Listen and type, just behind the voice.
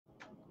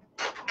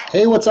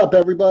Hey, what's up,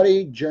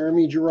 everybody?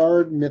 Jeremy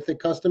Gerard, Mythic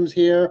Customs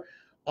here.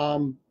 I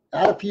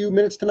had a few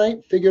minutes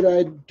tonight. Figured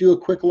I'd do a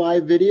quick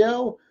live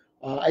video.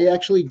 I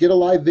actually did a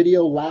live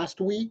video last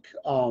week.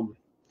 Kind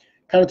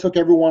of took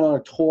everyone on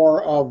a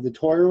tour of the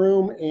toy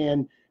room,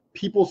 and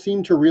people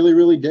seem to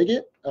really dig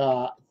it.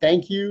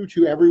 Thank you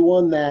to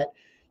everyone that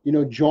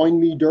joined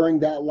me during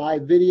that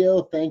live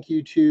video. Thank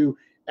you to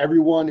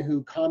everyone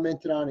who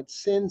commented on it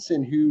since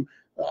and who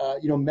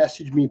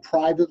messaged me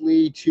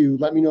privately to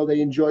let me know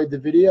they enjoyed the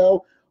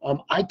video.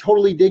 I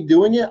totally dig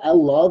doing it. I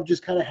love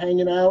just kind of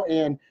hanging out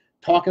and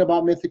talking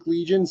about Mythic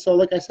Legion. So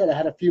like I said, I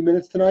had a few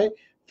minutes tonight.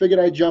 Figured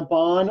I'd jump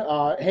on.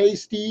 Hey,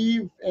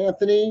 Steve,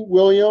 Anthony,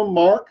 William,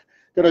 Mark.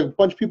 Got a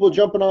bunch of people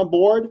jumping on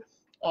board.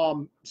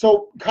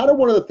 So kind of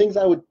one of the things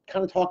I would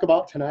kind of talk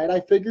about tonight,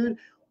 I figured,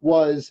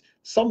 was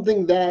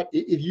something that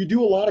if you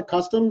do a lot of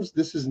customs,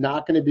 this is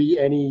not going to be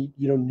any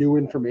new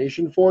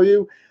information for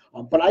you.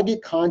 But I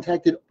get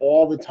contacted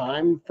all the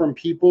time from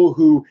people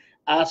who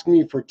ask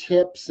me for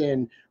tips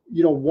and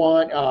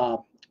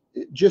want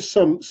just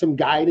some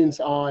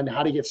guidance on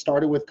how to get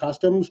started with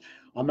customs.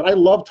 And I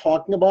love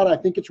talking about it. I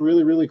think it's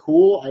really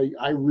cool.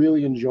 I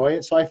really enjoy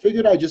it. So I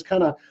figured I'd just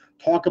kind of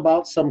talk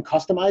about some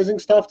customizing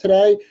stuff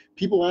today.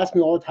 People ask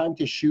me all the time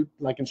to shoot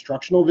like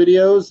instructional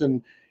videos,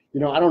 and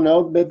I don't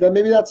know,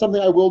 maybe that's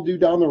something I will do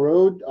down the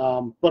road.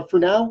 But for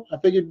now, I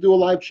figured to do a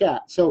live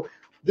chat. So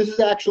this is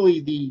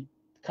actually the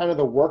kind of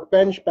the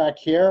workbench back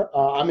here.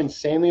 I'm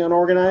insanely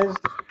unorganized.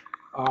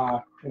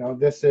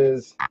 This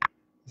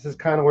is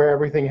kind of where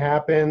everything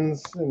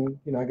happens, and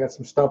I got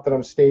some stuff that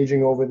I'm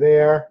staging over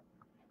there.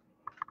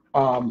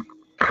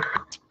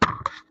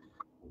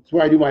 It's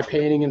where I do my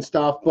painting and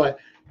stuff. But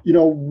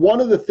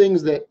one of the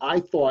things that I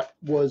thought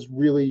was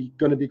really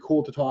going to be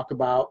cool to talk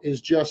about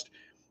is just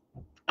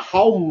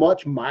how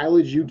much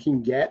mileage you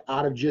can get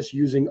out of just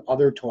using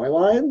other toy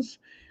lines.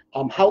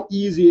 How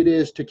easy it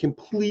is to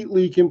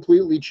completely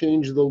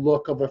change the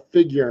look of a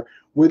figure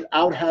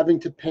without having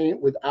to paint,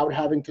 without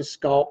having to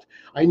sculpt.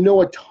 I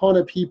know a ton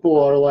of people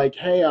are like,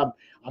 hey, I'm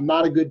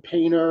not a good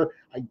painter.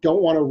 I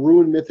don't want to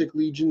ruin Mythic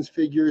Legion's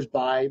figures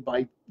by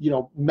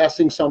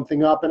messing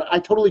something up. And I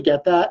totally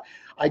get that.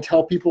 I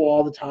tell people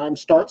all the time,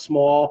 start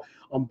small,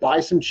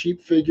 buy some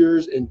cheap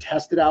figures and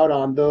test it out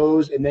on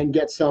those, and then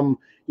get some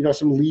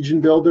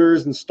Legion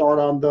builders and start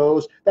on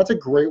those. That's a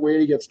great way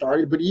to get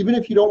started. But even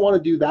if you don't want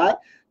to do that,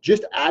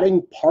 just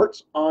adding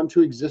parts onto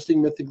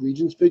existing Mythic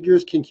Legions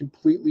figures can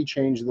completely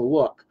change the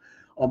look.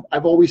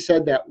 I've always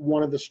said that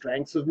one of the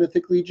strengths of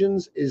Mythic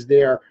Legions is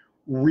their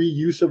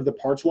reuse of the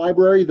parts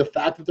library. The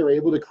fact that they're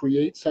able to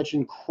create such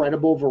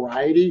incredible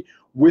variety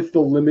with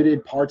the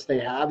limited parts they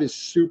have is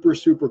super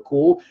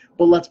cool.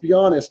 But let's be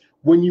honest,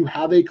 when you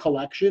have a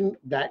collection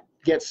that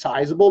gets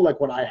sizable like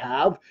what I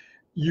have,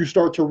 you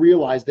start to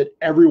realize that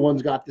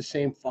everyone's got the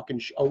same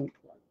fucking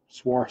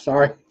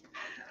sorry.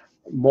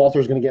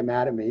 Walter's going to get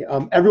mad at me.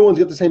 Everyone's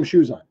got the same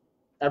shoes on.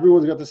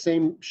 Everyone's got the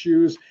same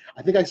shoes.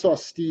 I think I saw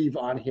Steve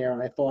on here,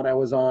 and I thought I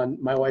was on.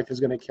 My wife is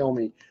going to kill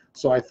me,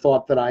 so I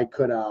thought that I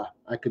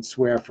could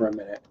swear for a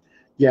minute.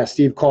 Yeah,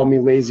 Steve called me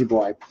lazy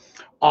boy.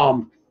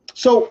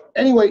 So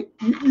anyway,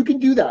 you can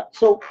do that.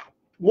 So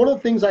one of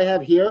the things I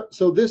have here.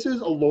 So this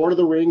is a Lord of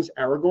the Rings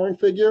Aragorn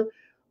figure.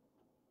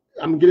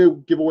 I'm going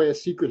to give away a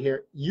secret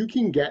here. You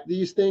can get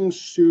these things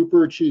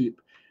super cheap.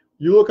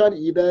 You look on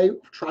eBay,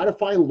 try to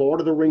find Lord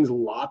of the Rings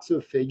lots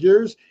of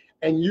figures,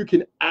 and you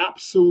can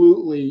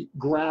absolutely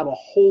grab a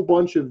whole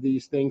bunch of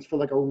these things for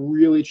like a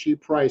really cheap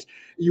price.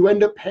 You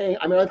end up paying,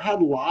 I've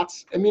had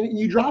lots.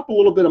 You drop a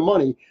little bit of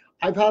money.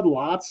 I've had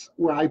lots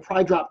where I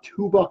probably dropped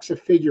 $2 a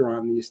figure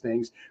on these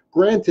things.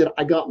 Granted,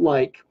 I got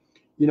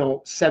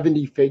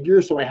 70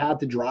 figures, so I had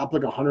to drop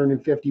like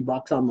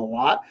 $150 on the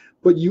lot,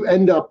 but you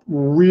end up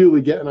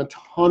really getting a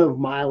ton of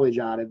mileage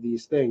out of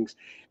these things.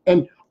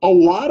 And a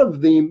lot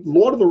of the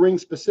Lord of the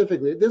Rings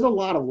specifically, there's a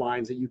lot of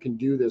lines that you can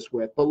do this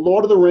with, but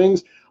Lord of the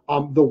Rings,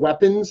 the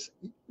weapons,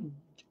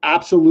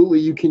 absolutely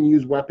you can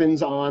use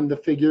weapons on the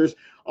figures.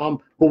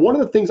 But one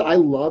of the things I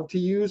love to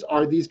use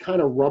are these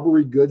kind of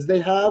rubbery goods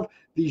they have,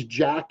 these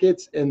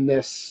jackets and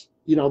this,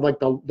 like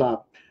the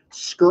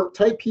skirt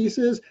type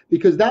pieces,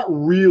 because that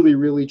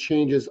really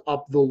changes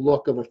up the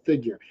look of a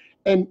figure.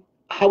 And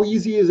how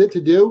easy is it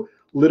to do?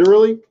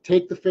 Literally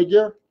take the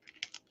figure.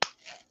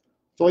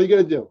 That's all you got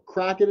to do.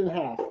 Crack it in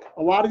half.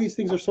 A lot of these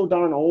things are so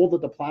darn old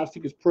that the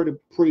plastic is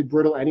pretty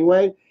brittle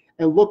anyway.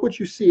 And look what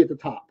you see at the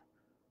top.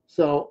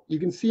 So you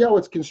can see how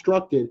it's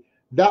constructed.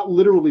 That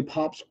literally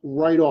pops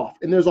right off.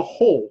 And there's a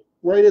hole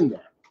right in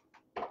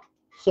there.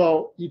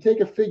 So you take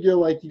a figure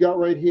like you got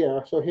right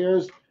here. So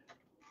here's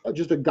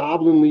just a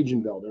Goblin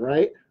Legion builder,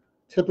 right?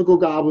 Typical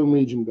Goblin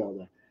Legion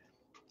builder.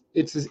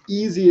 It's as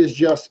easy as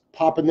just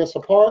popping this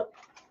apart,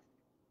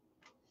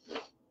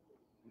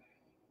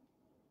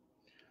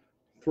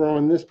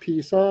 throwing this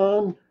piece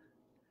on,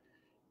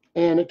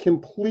 and it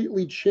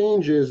completely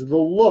changes the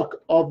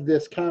look of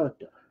this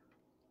character.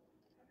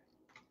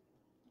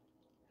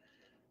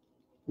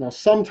 Now,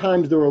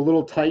 sometimes they're a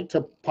little tight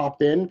to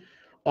pop in.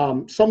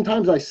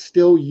 Sometimes I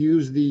still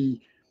use the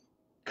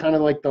kind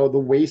of like the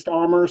waist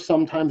armor.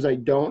 Sometimes I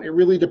don't. It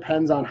really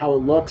depends on how it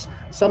looks.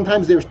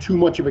 Sometimes there's too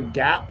much of a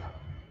gap,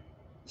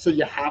 so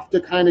you have to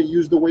kind of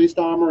use the waist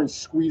armor and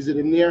squeeze it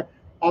in there.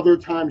 Other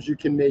times you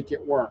can make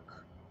it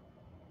work.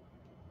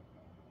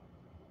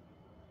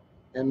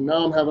 And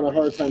now I'm having a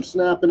hard time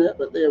snapping it,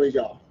 but there we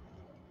go.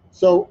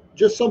 So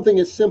just something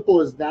as simple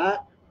as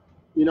that,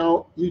 you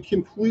know, you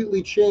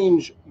completely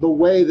change the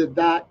way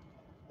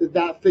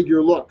that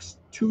figure looks.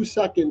 2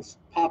 seconds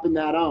popping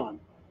that on.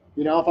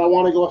 You know, if I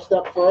want to go a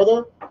step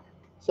further,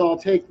 so I'll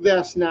take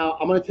this now.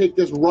 I'm going to take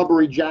this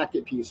rubbery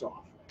jacket piece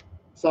off.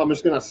 So I'm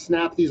just going to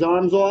snap these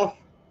arms off.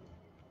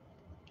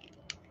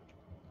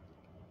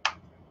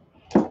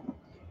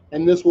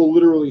 And this will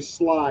literally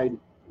slide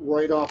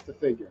right off the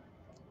figure.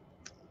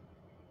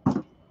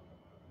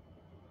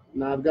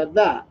 Now I've got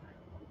that.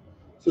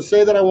 So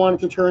say that I wanted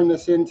to turn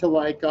this into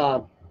like,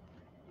 I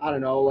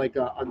don't know, like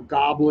a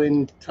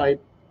goblin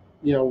type,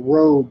 you know,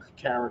 rogue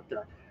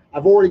character.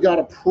 I've already got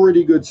a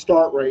pretty good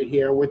start right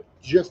here with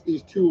just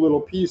these 2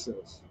 little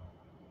pieces.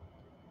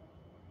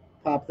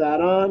 Pop that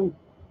on.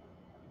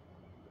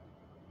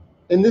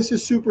 And this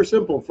is super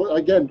simple. For,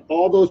 again,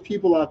 all those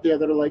people out there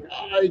that are like,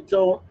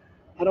 oh,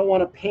 I don't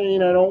want to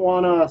paint, I don't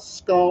want to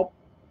sculpt.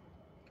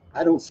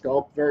 I don't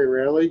sculpt very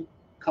rarely.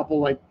 A couple,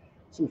 like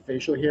some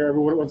facial hair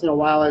every once in a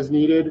while as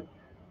needed.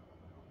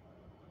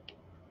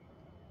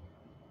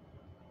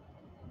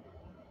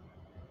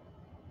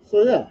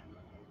 So yeah.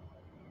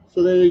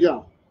 So there you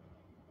go.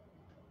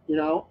 You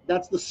know,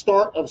 that's the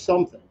start of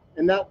something.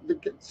 And that's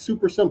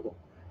super simple.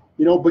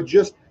 You know, but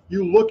just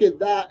you look at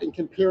that and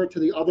compare it to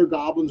the other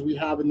goblins we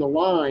have in the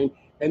line,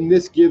 and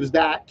this gives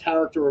that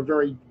character a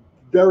very,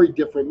 very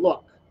different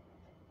look.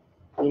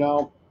 You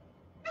know?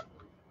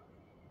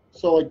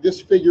 So like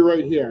this figure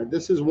right here,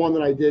 this is one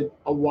that I did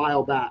a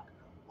while back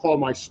called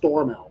my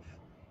Storm Elf.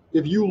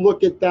 If you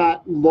look at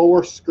that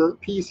lower skirt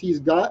piece he's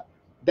got,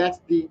 that's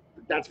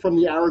from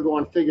the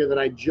Aragon figure that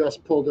I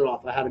just pulled it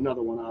off. I had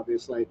another one,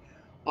 obviously.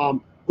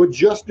 But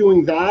just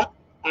doing that,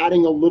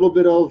 adding a little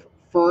bit of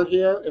fur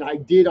here, and I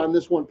did on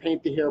this one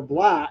paint the hair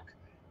black,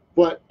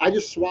 but I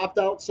just swapped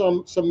out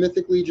some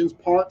Mythic Legions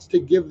parts to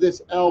give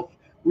this elf.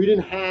 We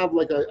didn't have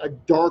like a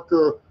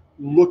darker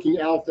looking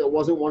elf that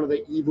wasn't one of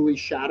the evilly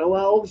shadow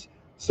elves.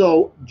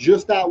 So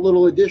just that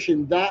little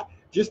addition,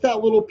 just that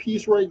little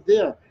piece right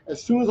there,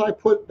 as soon as I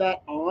put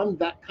that on,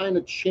 that kind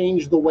of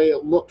changed the way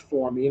it looked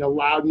for me and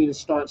allowed me to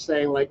start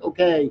saying like,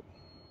 okay,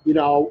 you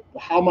know,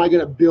 how am I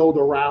going to build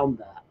around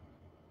that?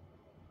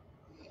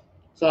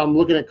 So I'm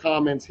looking at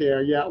comments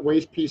here. Yeah,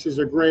 waist pieces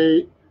are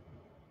great.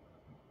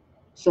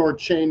 Sword,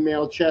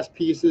 chainmail, chest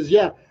pieces.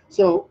 Yeah,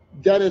 so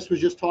Dennis was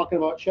just talking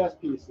about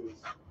chest pieces.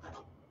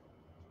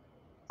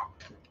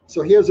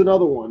 So here's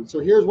another one. So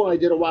here's one I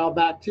did a while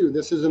back too.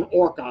 This is an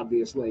orc,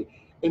 obviously.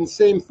 And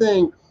same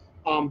thing,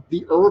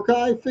 the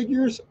Uruk-hai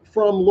figures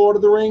from Lord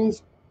of the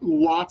Rings,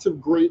 lots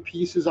of great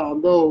pieces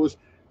on those.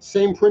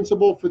 Same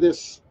principle for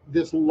this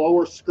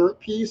lower skirt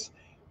piece.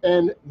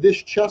 And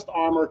this chest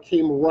armor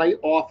came right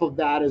off of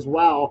that as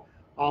well.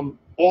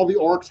 All the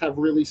orcs have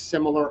really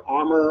similar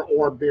armor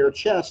or bare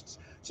chests.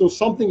 So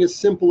something as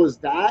simple as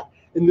that,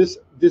 and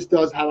this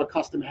does have a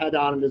custom head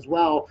on it as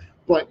well.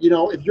 But, you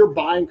know, if you're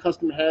buying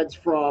custom heads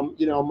from,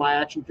 you know, My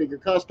Action Figure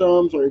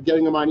Customs, or you're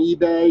getting them on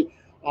eBay,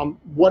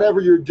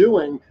 whatever you're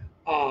doing,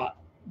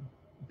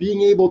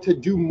 being able to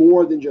do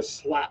more than just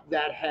slap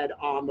that head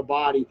on the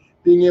body,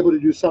 being able to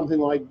do something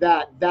like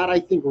that, that I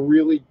think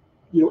really,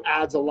 you know,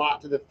 adds a lot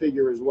to the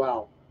figure as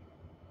well.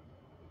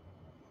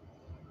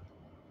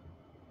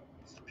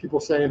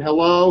 People saying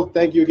hello.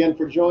 Thank you again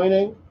for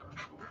joining.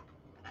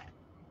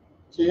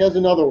 So here's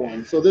another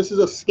one. So this is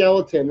a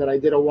skeleton that I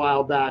did a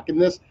while back, and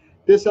this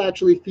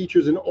actually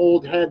features an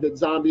old head that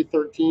Zombie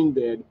 13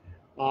 did,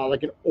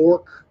 like an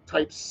orc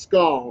type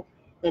skull.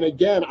 And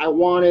again, I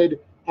wanted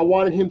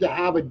him to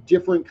have a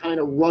different kind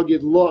of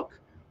rugged look.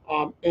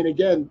 And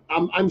again,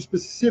 I'm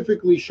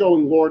specifically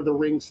showing Lord of the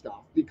Rings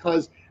stuff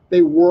because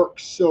they work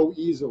so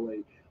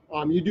easily.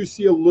 You do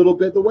see a little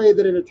bit, the way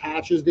that it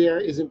attaches there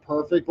isn't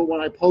perfect, but when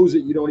I pose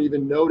it, you don't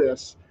even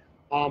notice.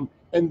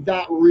 And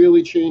that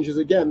really changes,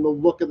 again, the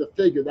look of the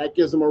figure. That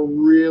gives them a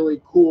really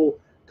cool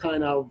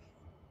kind of,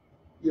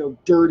 you know,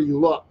 dirty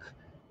look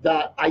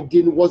that I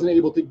wasn't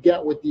able to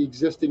get with the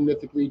existing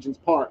Mythic Legions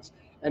parts.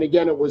 And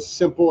again, it was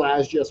simple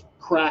as just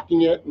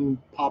cracking it and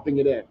popping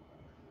it in.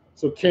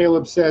 So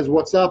Caleb says,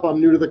 what's up? I'm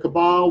new to the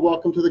Cabal.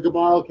 Welcome to the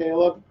Cabal,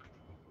 Caleb.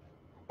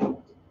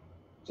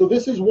 So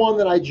this is one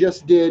that I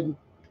just did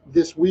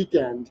this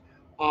weekend.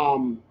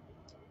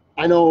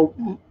 I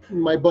know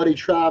my buddy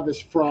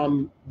Travis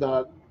from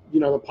the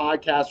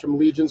podcast from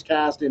Legions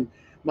Cast, and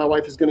my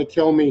wife is going to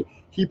kill me.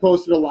 He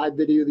posted a live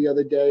video the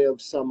other day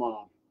of some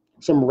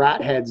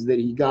rat heads that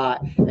he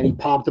got, and he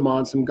popped them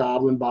on some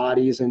goblin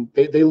bodies, and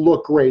they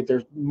look great.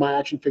 They're My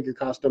Action Figure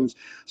Customs.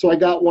 So I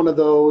got one of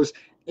those,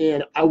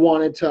 and I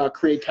wanted to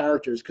create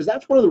characters because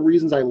that's one of the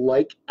reasons I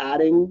like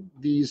adding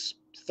these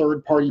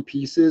third-party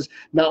pieces,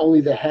 not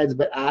only the heads,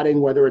 but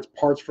adding whether it's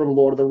parts from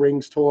Lord of the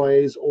Rings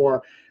toys,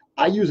 or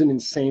I use an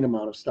insane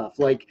amount of stuff.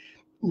 Like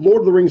Lord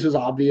of the Rings is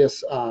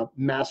obvious.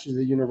 Masters of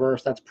the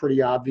Universe, that's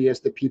pretty obvious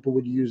that people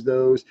would use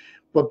those.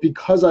 But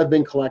because I've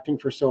been collecting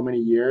for so many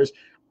years,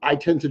 I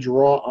tend to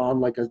draw on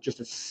like just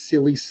a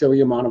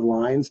silly amount of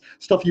lines,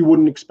 stuff you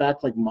wouldn't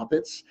expect, like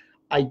Muppets.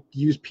 I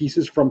use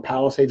pieces from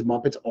Palisades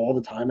Muppets all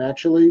the time,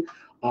 actually.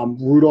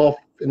 Rudolph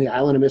and the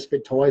Island of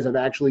Misfit Toys, I've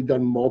actually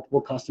done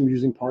multiple custom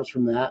using parts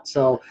from that.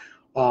 So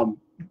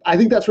I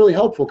think that's really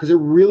helpful because it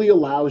really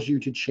allows you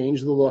to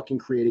change the look and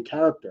create a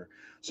character.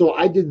 So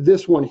I did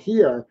this one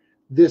here,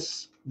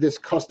 this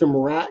custom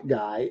rat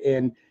guy,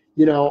 and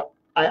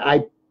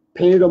I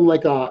painted him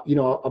like a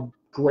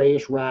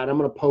grayish rat. I'm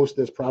going to post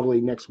this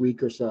probably next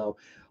week or so,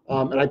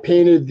 and I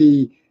painted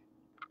the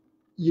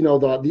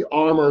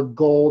armor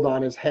gold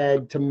on his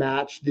head to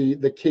match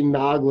the King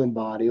Noglin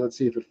body. Let's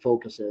see if it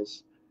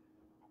focuses.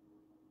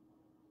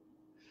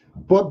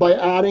 But by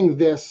adding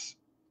this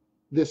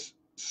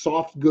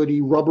soft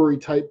goody rubbery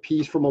type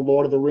piece from a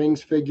Lord of the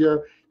Rings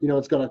figure,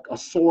 it's got a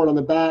sword on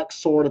the back,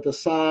 sword at the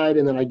side,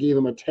 and then I gave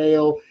him a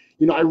tail.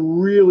 I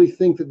really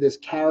think that this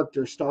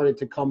character started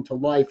to come to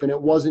life, and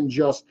it wasn't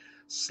just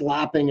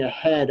slapping a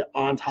head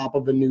on top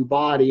of a new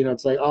body.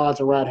 It's like, oh, it's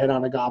a rat head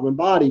on a goblin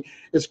body.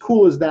 As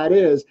cool as that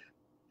is,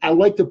 I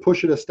like to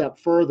push it a step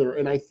further.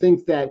 And I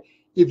think that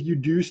if you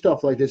do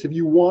stuff like this, if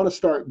you want to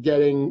start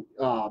getting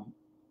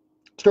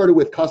started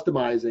with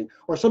customizing,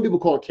 or some people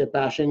call it kit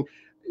bashing,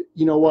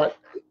 you know what?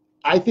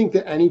 I think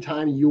that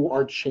anytime you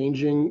are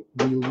changing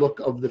the look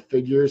of the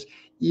figures,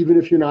 even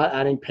if you're not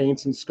adding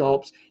paints and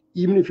sculpts,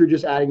 even if you're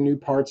just adding new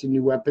parts and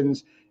new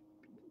weapons,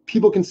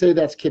 people can say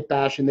that's kit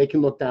bashing. They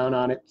can look down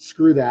on it.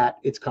 Screw that.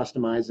 It's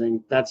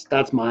customizing.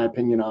 That's my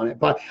opinion on it.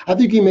 But I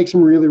think you can make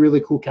some really,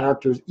 really cool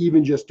characters,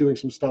 even just doing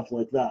some stuff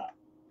like that.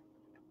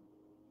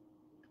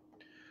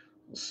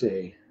 Let's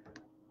see.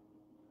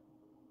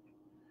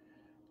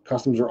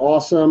 Customs are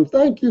awesome.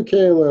 Thank you,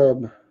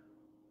 Caleb.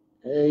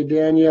 Hey,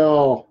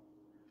 Daniel.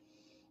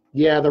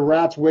 Yeah, the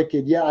rat's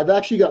wicked. Yeah, I've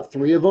actually got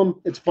 3 of them.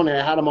 It's funny.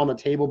 I had them on the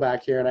table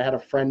back here, and I had a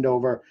friend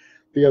over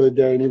the other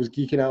day, and he was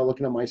geeking out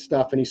looking at my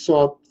stuff, and he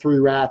saw 3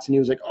 rats, and he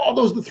was like, oh,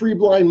 those are the 3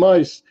 blind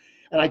mice.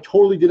 And I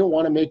totally didn't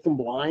want to make them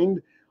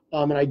blind,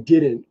 and I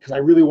didn't, because I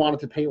really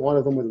wanted to paint one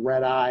of them with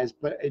red eyes,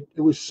 but it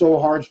was so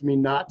hard for me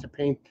not to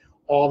paint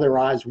all their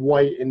eyes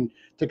white and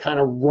to kind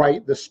of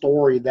write the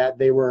story that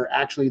they were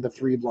actually the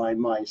 3 blind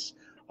mice.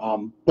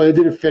 But it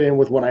didn't fit in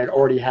with what I had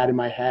already had in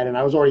my head, and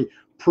I was already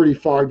pretty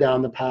far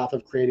down the path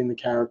of creating the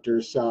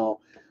characters, so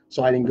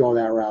I didn't go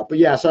that route. But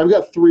yeah, so I've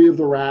got 3 of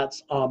the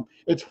rats.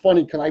 It's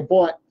funny because I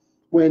bought,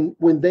 when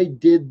they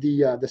did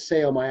the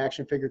sale, my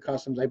action figure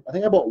customs, I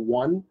think I bought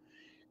 1,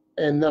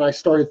 and then I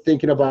started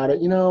thinking about it.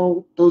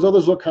 Those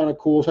others look kind of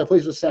cool, so I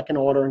placed a second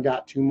order and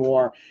got 2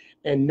 more,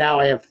 and now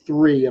I have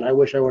 3, and I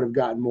wish I would have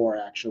gotten more,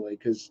 actually,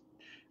 because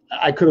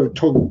I could have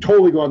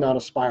totally gone down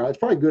a spiral. It's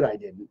probably good I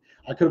didn't.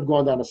 I could have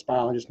gone down a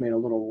spiral and just made a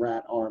little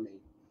rat army.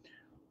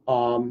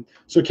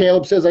 So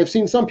Caleb says, I've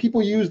seen some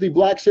people use the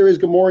Black Series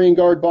Gamorrean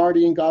Guard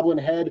body and Goblin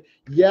head.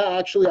 Yeah,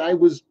 actually, I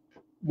was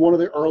one of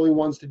the early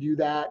ones to do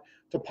that,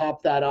 to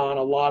pop that on.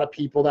 A lot of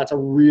people, that's a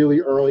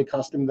really early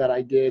custom that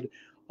I did.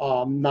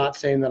 Not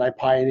saying that I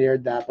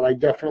pioneered that, but I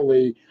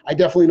definitely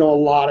know a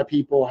lot of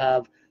people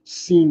have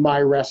seen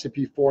my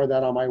recipe for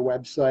that on my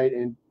website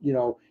and,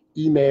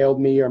 emailed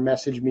me or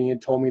messaged me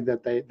and told me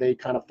that they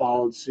kind of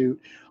followed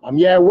suit.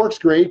 Yeah, it works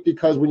great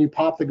because when you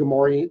pop the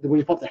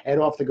head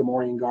off the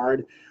Gamorrean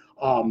Guard,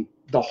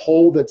 the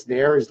hole that's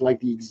there is like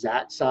the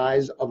exact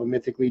size of a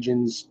Mythic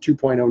Legion's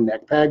 2.0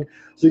 neck peg.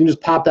 So you can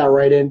just pop that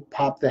right in,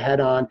 pop the head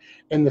on,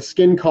 and the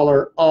skin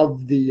color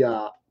of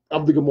the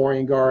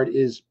Gamorrean Guard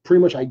is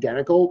pretty much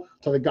identical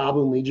to the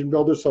Goblin Legion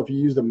builder. So if you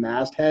use the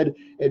masthead,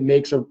 it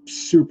makes a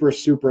super,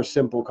 super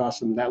simple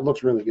custom. That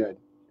looks really good.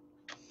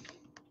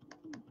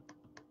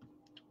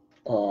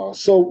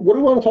 So what do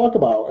we want to talk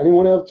about?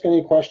 Anyone have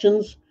any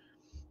questions?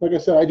 Like I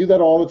said, I do that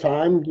all the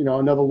time.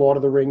 Another Lord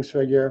of the Rings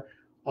figure.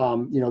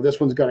 This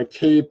one's got a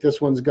cape. This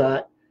one's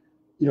got,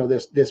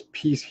 this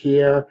piece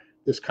here,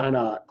 this kind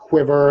of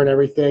quiver and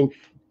everything.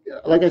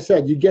 Like I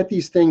said, you get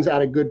these things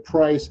at a good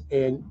price,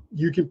 and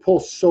you can pull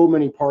so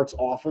many parts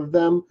off of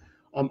them.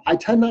 I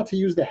tend not to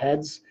use the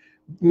heads.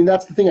 I mean,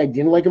 that's the thing I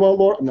didn't like about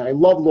Lord. I mean, I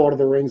love Lord of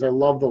the Rings. I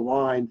love the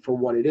line for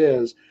what it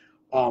is.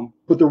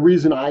 But the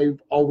reason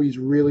I've always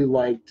really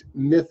liked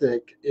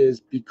Mythic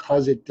is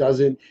because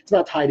it's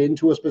not tied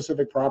into a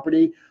specific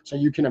property, so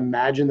you can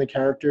imagine the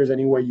characters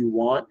any way you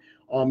want.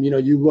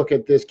 You look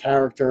at this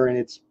character and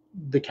it's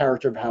the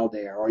character of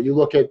Haldir, or you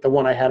look at the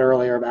one I had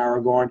earlier of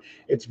Aragorn,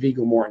 it's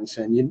Viggo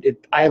Mortensen.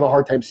 I have a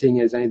hard time seeing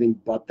it as anything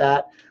but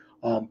that.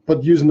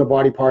 But using the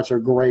body parts are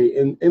great.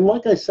 And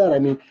like I said, I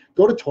mean,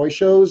 go to toy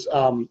shows.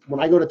 When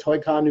I go to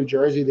Toy-Con, New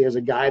Jersey, there's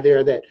a guy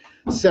there that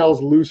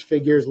sells loose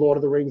figures, Lord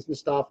of the Rings and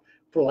stuff,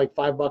 for like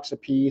 $5 a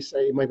piece.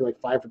 It might be like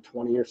 5 for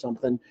 20 or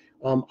something.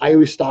 I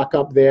always stock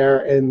up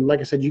there. And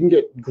like I said, you can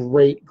get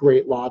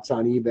great lots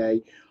on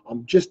eBay.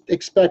 Just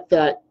expect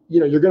that,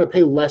 you're going to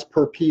pay less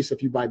per piece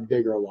if you buy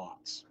bigger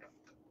lots.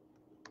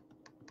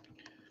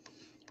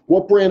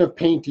 What brand of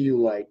paint do you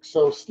like?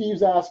 So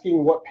Steve's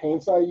asking what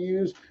paints I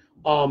use.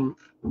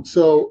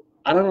 So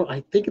I don't know.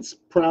 I think it's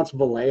pronounced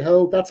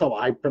Vallejo. That's how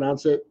I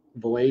pronounce it.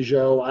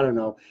 Vallejo. I don't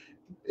know.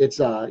 It's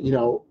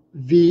Vallejo.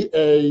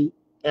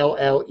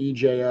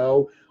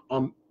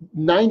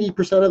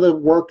 90% of the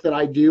work that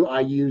I do,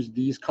 I use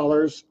these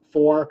colors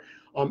for.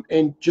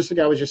 And just like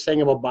I was just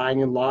saying about buying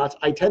in lots,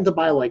 I tend to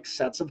buy like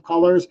sets of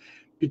colors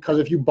because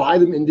if you buy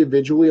them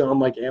individually on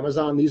like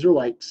Amazon, these are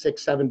like $6,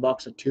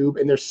 $7 a tube,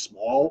 and they're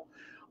small.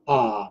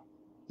 Uh,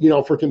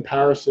 for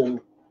comparison,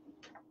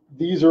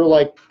 these are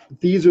like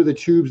these are the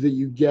tubes that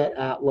you get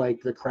at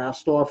like the craft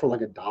store for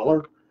like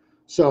 $1.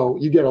 So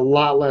you get a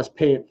lot less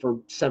paint for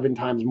 7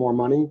 times more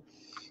money.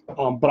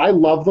 But I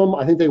love them.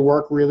 I think they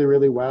work really,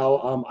 really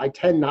well. I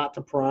tend not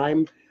to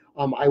prime.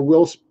 I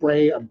will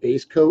spray a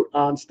base coat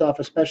on stuff,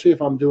 especially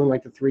if I'm doing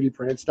like the 3D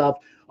printed stuff.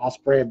 I'll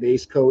spray a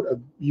base coat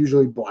of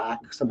usually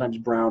black, sometimes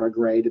brown or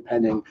gray,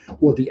 depending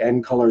what the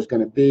end color is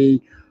going to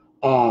be.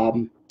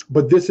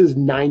 But this is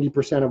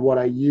 90% of what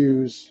I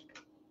use.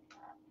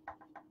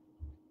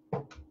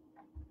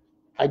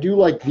 I do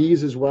like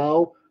these as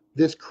well.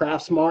 This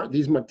Craft Smart,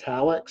 these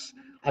metallics.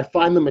 I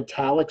find the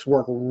metallics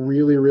work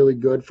really, really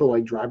good for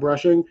like dry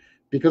brushing.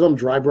 Because I'm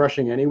dry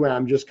brushing anyway,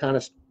 I'm just kind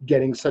of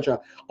getting such a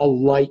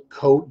light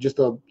coat, just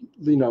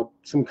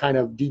some kind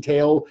of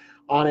detail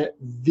on it.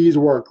 These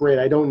work great.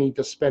 I don't need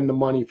to spend the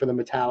money for the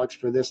metallics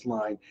for this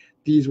line.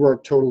 These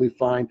work totally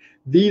fine.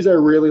 These I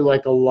really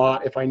like a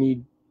lot if I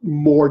need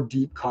more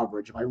deep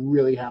coverage, if I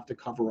really have to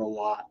cover a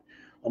lot.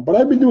 But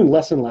I've been doing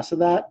less and less of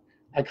that.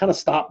 I kind of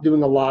stopped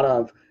doing a lot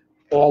of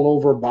all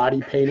over body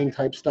painting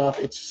type stuff.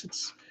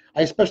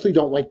 I especially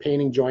don't like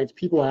painting joints.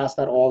 People ask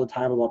that all the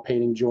time about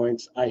painting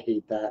joints. I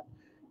hate that.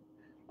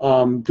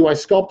 Do I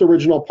sculpt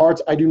original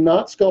parts? I do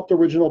not sculpt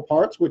original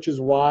parts, which is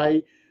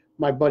why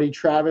my buddy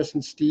Travis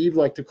and Steve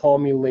like to call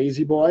me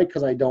lazy boy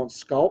because I don't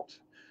sculpt.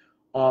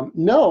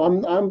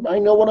 No, I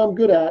know what I'm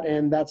good at,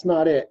 and that's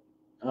not it.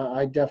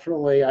 I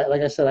definitely,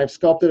 like I said, I've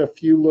sculpted a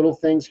few little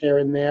things here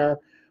and there,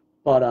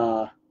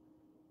 but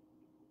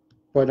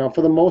for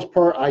the most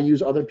part, I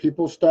use other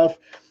people's stuff.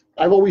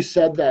 I've always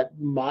said that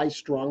my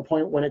strong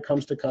point when it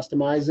comes to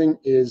customizing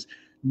is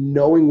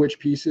knowing which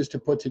pieces to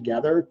put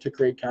together to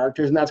create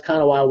characters. And that's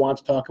kind of why I want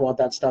to talk about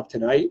that stuff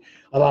tonight,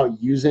 about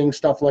using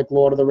stuff like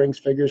Lord of the Rings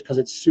figures, because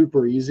it's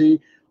super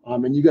easy.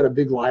 And you got a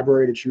big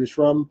library to choose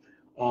from.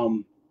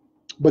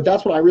 But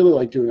that's what I really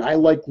like doing. I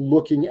like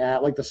looking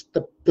at like the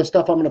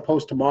stuff I'm going to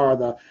post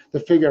tomorrow, the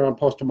figure I'm going to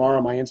post tomorrow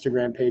on my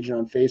Instagram page and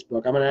on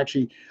Facebook. I'm going to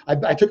actually,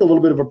 I took a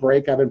little bit of a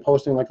break. I've been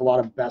posting like a lot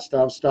of best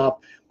of stuff,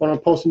 but I'm going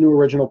to post a new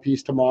original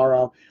piece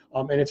tomorrow.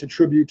 And it's a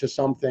tribute to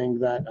something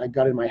that I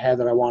got in my head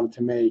that I wanted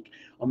to make.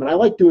 And I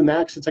like doing that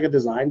because it's like a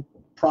design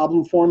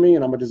problem for me,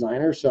 and I'm a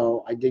designer,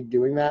 so I dig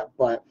doing that.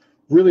 But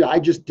really, I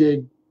just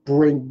dig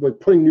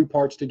putting new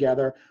parts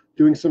together,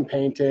 doing some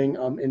painting,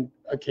 and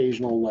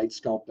occasional light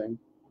sculpting.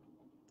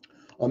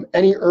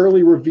 Any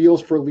early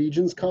reveals for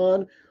Legions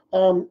Con?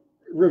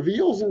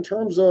 Reveals in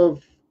terms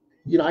of,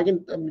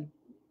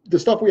 the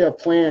stuff we have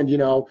planned,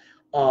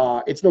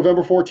 it's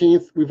November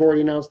 14th. We've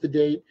already announced the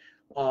date.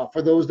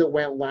 For those that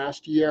went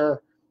last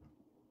year,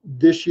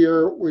 this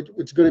year,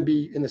 it's going to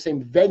be in the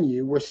same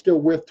venue. We're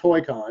still with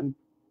ToyCon,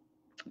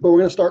 but we're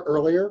going to start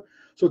earlier.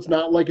 So it's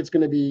not like it's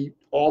going to be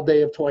all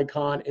day of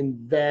ToyCon and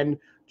then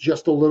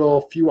just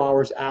a few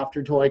hours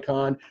after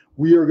ToyCon.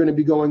 We are going to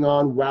be going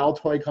on while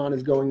ToyCon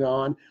is going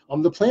on.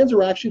 The plans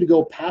are actually to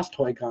go past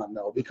ToyCon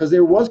though, because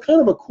there was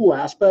kind of a cool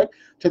aspect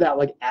to that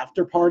like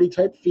after party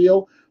type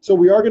feel. So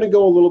we are going to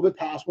go a little bit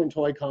past when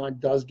ToyCon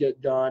does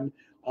get done.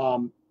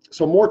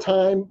 So more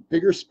time,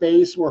 bigger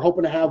space. We're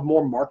hoping to have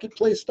more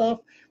marketplace stuff.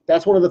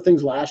 That's one of the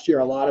things last year.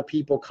 A lot of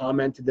people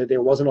commented that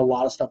there wasn't a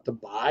lot of stuff to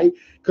buy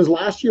because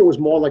last year was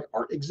more like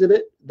art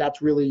exhibit.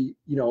 That's really,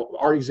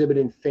 art exhibit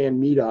and fan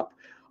meetup.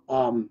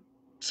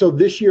 So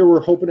this year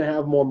we're hoping to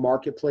have more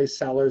marketplace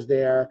sellers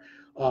there.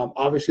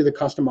 Obviously the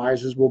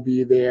customizers will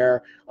be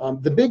there.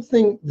 The big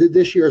thing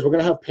this year is we're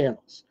going to have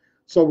panels.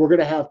 So we're going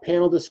to have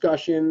panel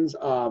discussions.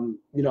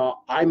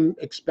 I'm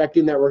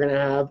expecting that we're going to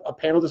have a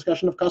panel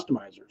discussion of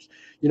customizers.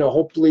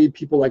 Hopefully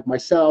people like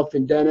myself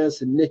and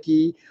Dennis and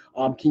Nikki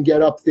can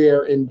get up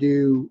there and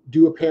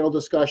do a panel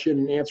discussion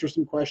and answer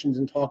some questions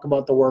and talk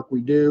about the work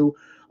we do.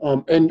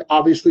 And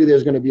obviously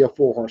there's going to be a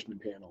Four Horsemen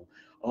panel.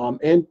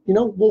 And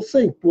we'll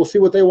see. We'll see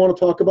what they want to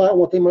talk about and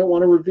what they might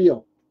want to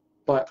reveal.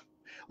 But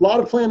a lot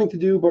of planning to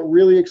do, but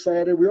really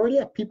excited. We already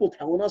have people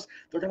telling us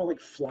they're going to like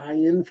fly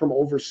in from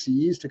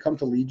overseas to come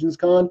to Legions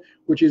Con,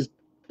 which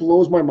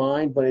blows my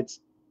mind, but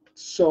it's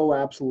so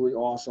absolutely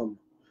awesome.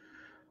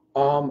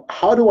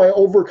 How do I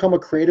overcome a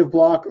creative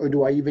block, or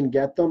do I even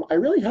get them? I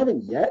really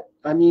haven't yet.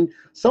 I mean,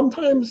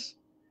 sometimes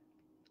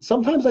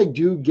I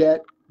do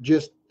get I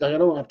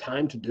don't have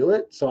time to do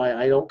it, so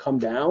I don't come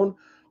down.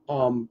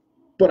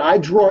 But I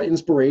draw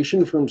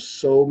inspiration from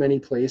so many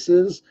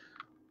places.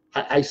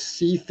 I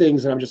see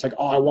things and I'm just like,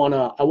 oh,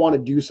 I wanna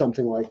do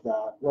something like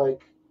that.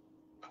 Like,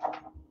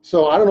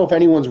 so I don't know if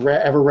anyone's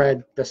ever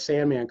read the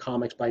Sandman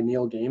comics by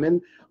Neil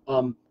Gaiman.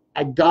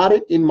 I got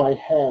it in my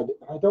head.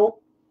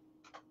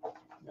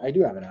 I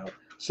do have it out.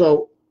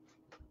 So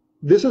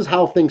this is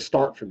how things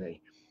start for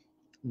me.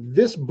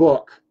 This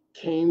book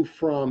came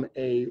from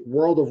a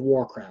World of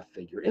Warcraft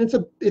figure, and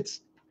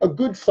it's a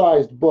good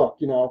sized book.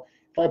 You know,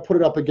 if I put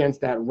it up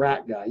against that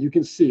rat guy, you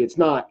can see it's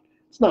not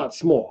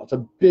small. It's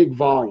a big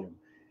volume.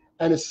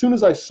 And as soon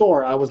as I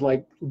saw it, I was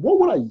like, what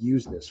would I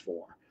use this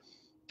for?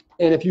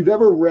 And if you've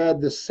ever read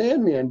the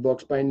Sandman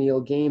books by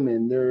Neil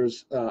Gaiman,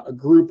 there's a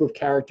group of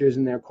characters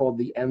in there called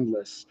the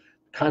Endless,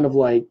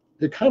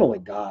 they're kind of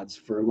like gods,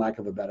 for lack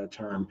of a better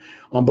term.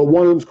 But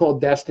one of them's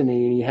called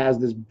Destiny, and he has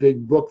this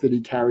big book that he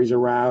carries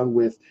around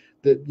with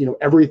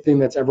everything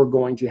that's ever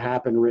going to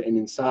happen written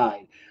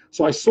inside.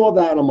 So I saw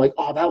that, and I'm like,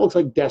 oh, that looks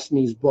like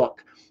Destiny's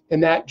book,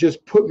 and that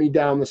just put me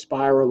down the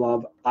spiral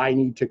of I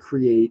need to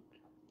create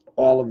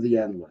all of the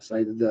Endless,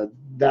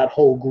 that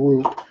whole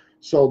group.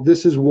 So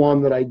this is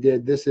one that I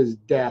did. This is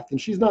Death, and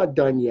she's not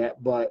done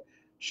yet, but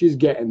she's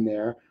getting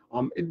there.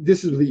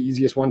 This is the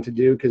easiest one to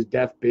do because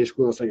Death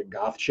basically looks like a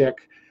goth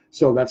chick.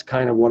 So that's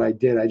kind of what I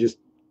did. I just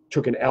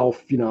took an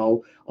elf,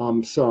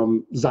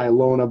 some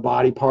Xylona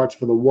body parts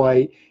for the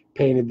white,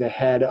 painted the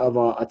head of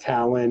a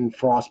Talon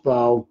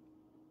Frostbow.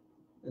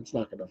 It's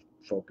not going to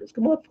focus.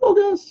 Come on,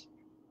 focus.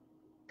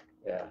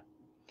 Yeah.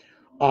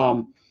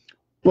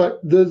 But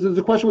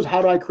the question was,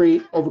 how do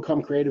I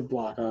overcome creative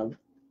block?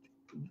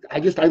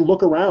 I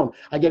look around.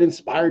 I get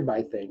inspired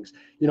by things.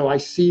 I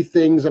see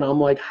things and I'm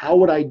like, how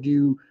would I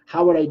do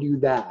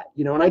that?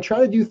 And I try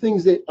to do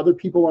things that other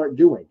people aren't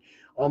doing.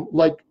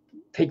 Like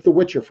take The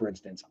Witcher, for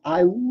instance.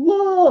 I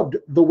loved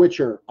The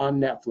Witcher on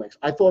Netflix.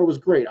 I thought it was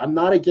great. I'm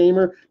not a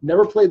gamer,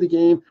 never played the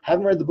game,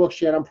 haven't read the books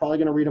yet. I'm probably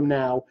going to read them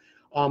now.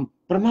 But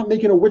I'm not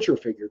making a Witcher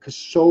figure because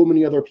so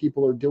many other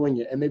people are doing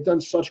it, and they've done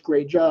such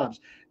great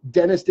jobs.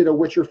 Dennis did a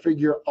Witcher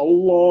figure a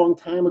long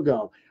time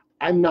ago.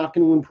 I'm not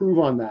going to improve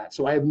on that,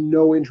 so I have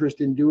no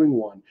interest in doing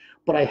one.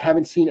 But I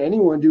haven't seen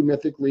anyone do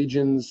Mythic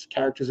Legion's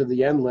Characters of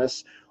the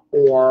Endless,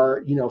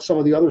 or some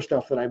of the other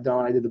stuff that I've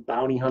done. I did the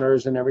Bounty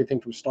Hunters and everything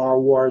from Star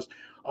Wars.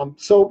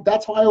 So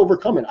that's how I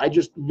overcome it. I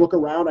just look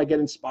around, I get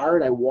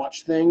inspired, I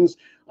watch things,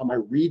 I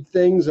read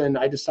things, and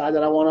I decide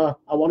that I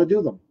want to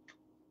do them.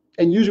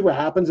 And usually what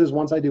happens is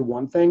once I do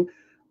one thing,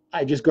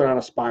 I just go down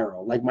a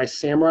spiral. Like my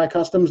samurai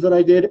customs that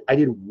I did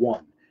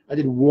one. I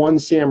did one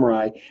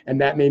samurai,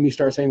 and that made me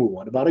start saying, well,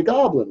 what about a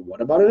goblin?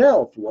 What about an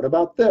elf? What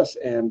about this?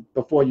 And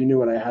before you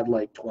knew it, I had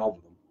like 12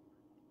 of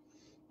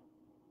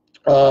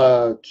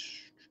them.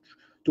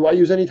 Do I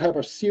use any type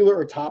of sealer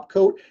or top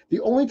coat?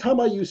 The only time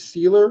I use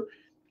sealer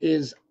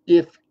is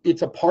if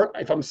it's a part,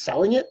 if I'm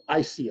selling it,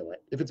 I seal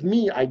it. If it's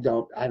me, I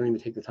don't even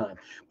take the time.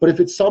 But if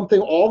it's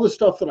something, all the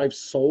stuff that I've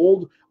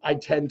sold, I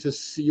tend to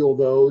seal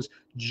those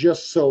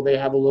just so they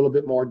have a little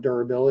bit more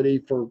durability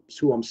for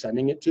who I'm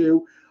sending it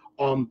to.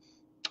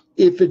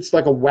 If it's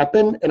like a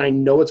weapon and I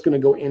know it's going to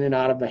go in and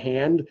out of the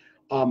hand,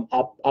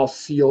 I'll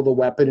seal the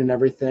weapon and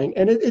everything.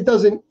 And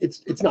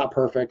it's not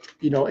perfect.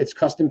 It's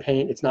custom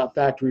paint. It's not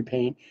factory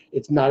paint.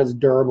 It's not as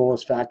durable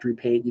as factory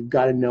paint. You've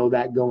got to know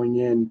that going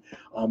in.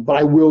 But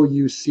I will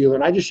use sealer,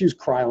 and I just use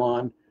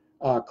Krylon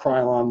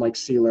like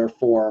sealer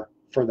for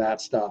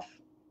that stuff.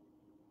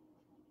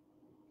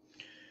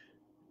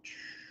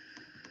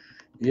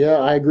 Yeah,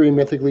 I agree.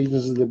 Mythic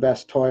Legions is the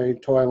best toy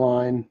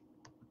line.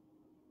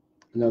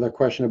 Another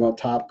question about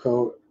top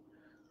coat.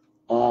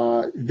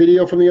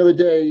 Video from the other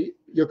day.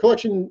 Your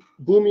collection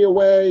blew me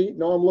away.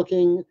 Now I'm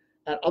looking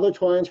at other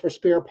toy lines for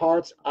spare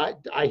parts.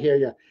 I hear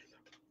you.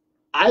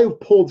 I've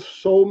pulled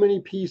so many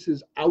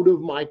pieces out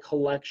of my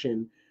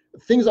collection,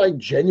 things I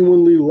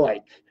genuinely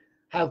like,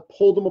 have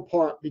pulled them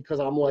apart because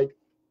I'm like,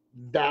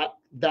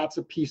 that's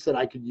a piece that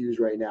I could use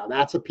right now.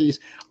 That's a piece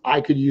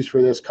I could use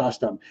for this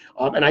custom.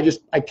 And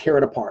I tear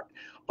it apart.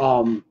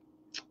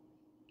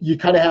 You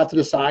kind of have to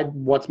decide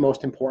what's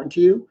most important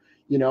to you.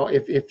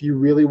 If you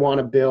really want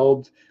to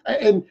build,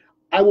 and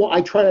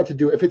I try not to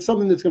do it. If it's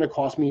something that's going to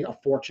cost me a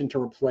fortune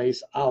to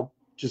replace, I'll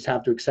just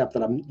have to accept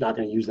that I'm not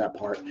going to use that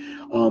part.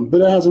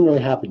 But it hasn't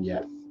really happened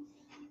yet.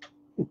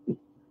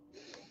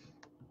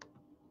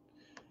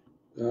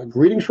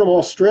 Greetings from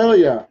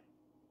Australia.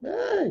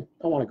 Hey,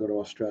 I want to go to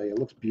Australia. It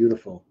looks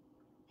beautiful.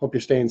 Hope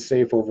you're staying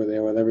safe over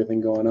there with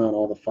everything going on,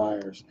 all the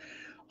fires.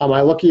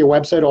 I look at your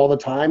website all the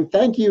time.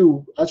 Thank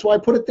you. That's why I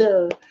put it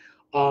there.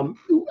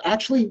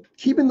 Actually,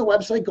 keeping the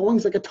website going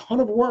is like a ton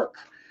of work.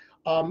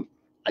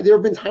 There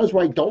have been times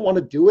where I don't want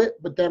to do it,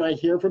 but then I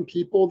hear from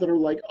people that are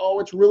like, oh,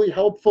 it's really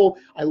helpful.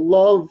 I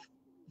love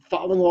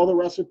following all the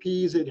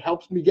recipes. It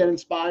helps me get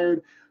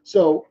inspired.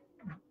 So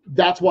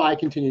that's why I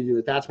continue to do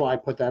it. That's why I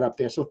put that up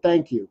there. So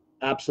thank you.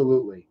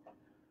 Absolutely.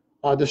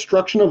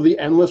 Destruction of the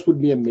Endless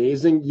would be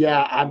amazing.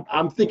 Yeah,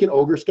 I'm thinking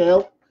ogre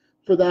scale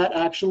for that,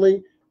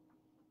 actually.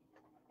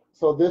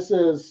 So this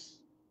is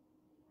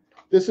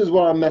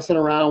what I'm messing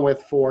around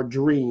with for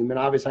Dream, and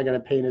obviously I got to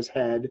paint his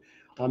head.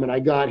 And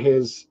I got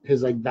his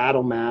like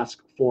battle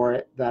mask for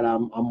it that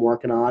I'm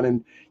working on.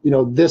 And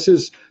this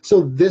is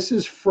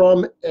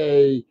from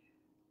a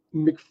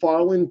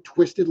McFarlane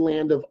Twisted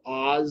Land of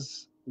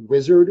Oz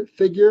wizard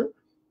figure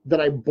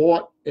that I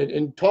bought.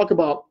 And talk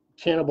about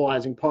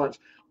cannibalizing parts.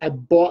 I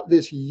bought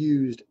this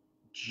used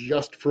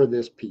just for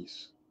this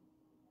piece.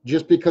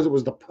 just because it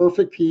was the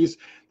perfect piece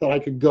that I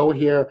could go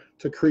here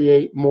to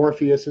create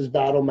Morpheus's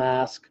battle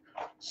mask.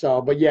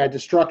 So, but yeah,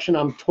 destruction,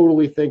 I'm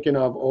totally thinking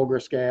of ogre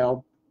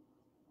scale.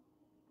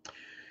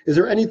 Is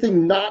there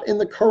anything not in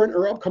the current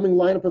or upcoming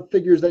lineup of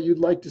figures that you'd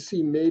like to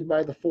see made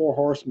by the Four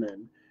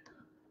Horsemen?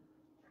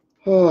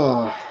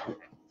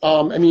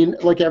 I mean,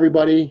 like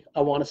everybody,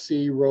 I want to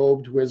see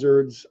robed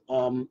wizards.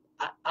 I'm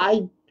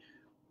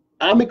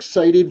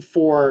excited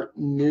for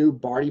new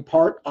body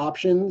part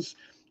options.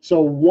 So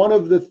one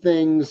of the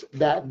things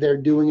that they're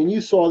doing, and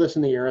you saw this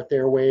in the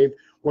Air wave,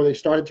 where they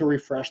started to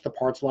refresh the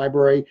parts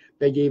library.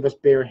 They gave us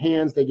bare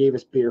hands, they gave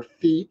us bare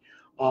feet.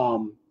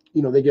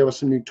 They gave us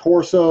some new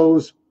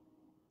torsos.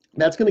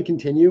 That's going to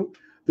continue.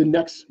 The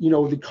next,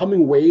 the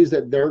coming ways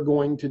that they're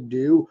going to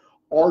do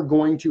are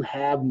going to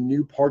have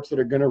new parts that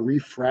are going to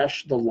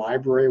refresh the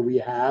library we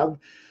have.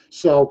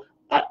 So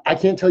I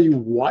can't tell you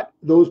what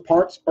those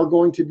parts are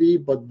going to be,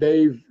 but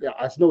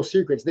it's no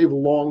secrets. They've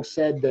long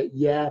said that,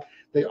 yeah,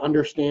 they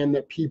understand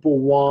that people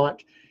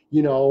want,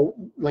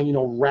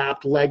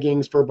 wrapped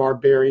leggings for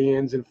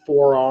barbarians and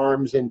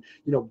forearms and,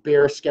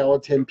 bare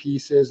skeleton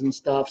pieces and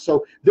stuff.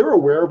 So they're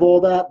aware of all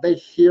that. They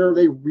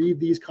read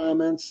these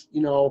comments,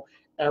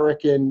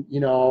 Eric and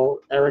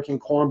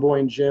Cornboy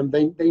and Jim,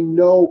 they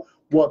know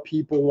what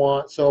people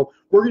want. So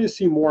we're going to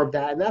see more of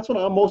that. And that's what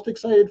I'm most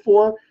excited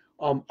for.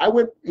 I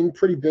went in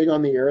pretty big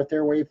on the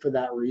Airwave for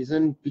that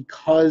reason,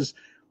 because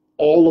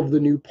all of the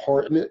new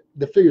parts, I mean,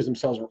 the figures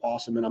themselves are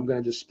awesome, and I'm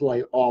going to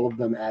display all of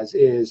them as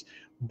is,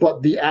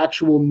 but the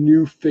actual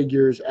new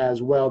figures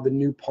as well, the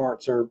new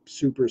parts are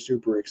super,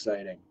 super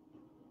exciting.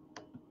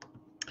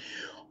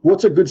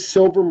 What's a good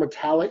silver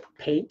metallic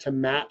paint to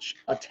match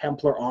a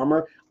Templar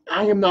armor?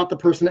 I am not the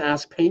person to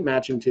ask paint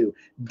matching to.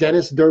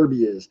 Dennis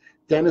Derby is.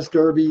 Dennis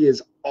Derby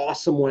is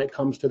awesome when it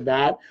comes to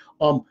that.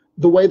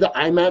 The way that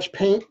I match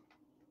paint,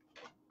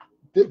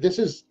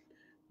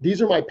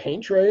 these are my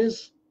paint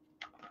trays.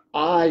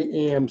 I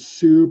am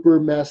super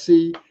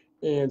messy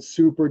and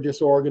super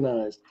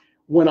disorganized.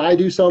 When I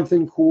do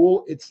something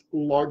cool, it's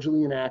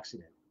largely an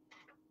accident.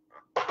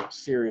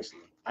 Seriously,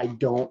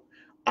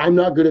 I'm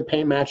not good at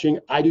paint matching.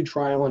 I do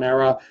trial and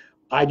error.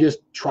 I just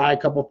try a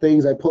couple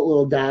things. I put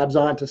little dabs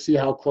on to see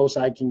how close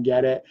I can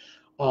get it.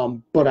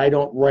 But I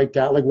don't write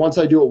down, like once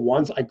I do it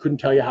once, I couldn't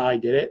tell you how I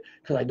did it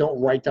because I don't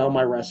write down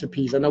my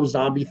recipes. I know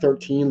Zombie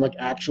 13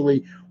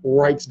 actually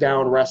writes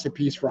down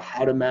recipes for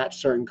how to match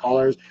certain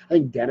colors. I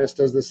think Dennis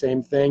does the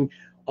same thing.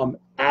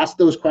 Ask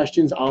those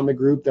questions on the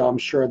group, though. I'm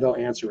sure they'll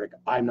answer it.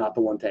 I'm not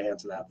the one to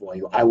answer that for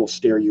you. I will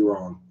steer you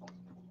wrong.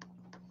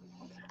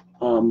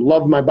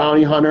 Loved my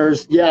bounty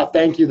hunters. Yeah,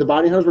 thank you. The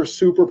bounty hunters were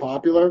super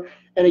popular.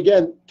 And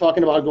again,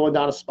 talking about going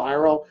down a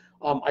spiral,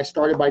 I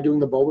started by doing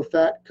the Boba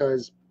Fett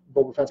because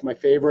Boba Fett's my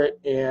favorite.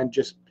 And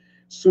just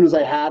as soon as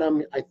I had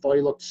him, I thought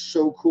he looked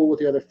so cool with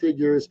the other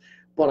figures.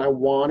 But I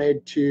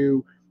wanted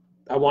to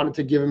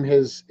give him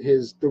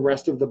the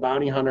rest of the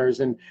bounty hunters.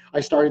 And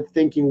I started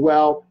thinking,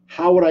 well,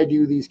 how would I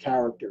do these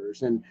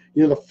characters? And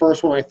the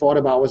first one I thought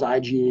about was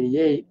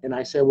IG-88. And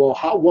I said, well,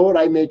 what would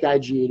I make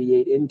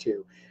IG-88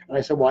 into? And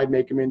I said, well, I'd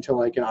make him into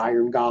like an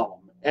Iron Golem.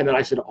 And then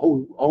I said,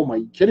 oh my,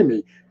 you kidding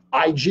me?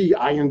 IG,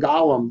 Iron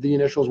Golem, the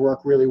initials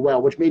work really well,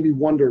 which made me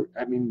wonder,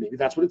 I mean, maybe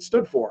that's what it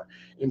stood for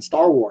in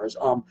Star Wars.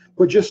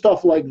 But just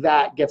stuff like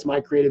that gets my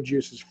creative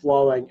juices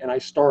flowing, and I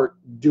start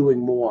doing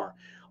more.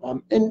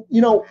 And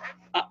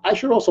I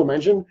should also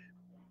mention,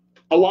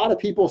 a lot of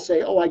people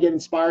say, oh, I get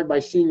inspired by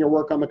seeing your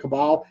work on the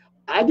Cabal.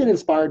 I get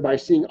inspired by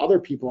seeing other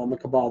people on the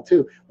Cabal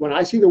too. When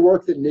I see the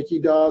work that Nikki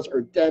does,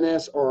 or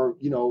Dennis, or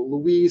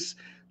Luis,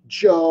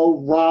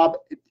 Joe, Rob,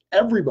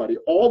 everybody,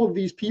 all of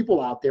these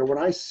people out there, when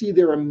I see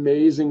their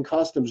amazing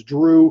customs,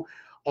 Drew,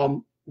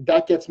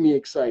 that gets me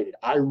excited.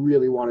 I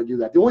really want to do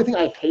that. The only thing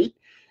I hate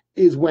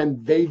is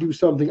when they do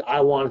something I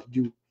wanted to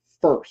do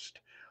first,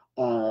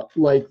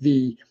 like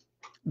the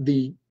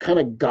kind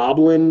of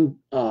goblin,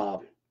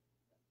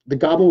 the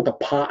goblin with the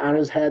pot on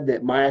his head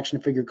that My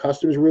Action Figure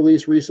Customs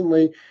released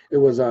recently. It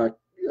was a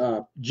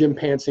Jim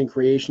Panson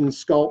Creation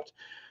sculpt.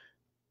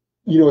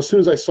 As soon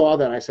as I saw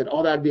that, I said,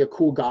 oh, that'd be a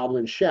cool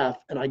goblin chef.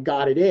 And I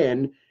got it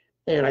in,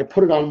 and I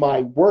put it on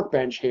my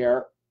workbench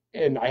here,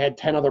 and I had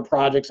 10 other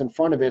projects in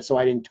front of it, so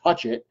I didn't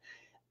touch it.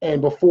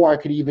 And before I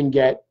could even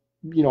get,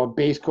 a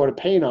base coat of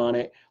paint on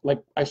it,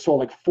 I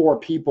saw 4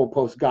 people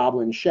post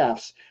goblin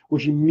chefs,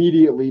 which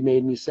immediately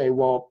made me say,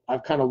 well,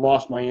 I've kind of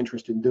lost my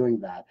interest in doing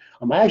that.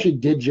 I actually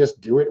did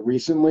just do it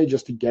recently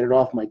just to get it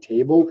off my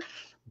table.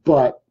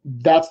 But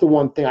that's the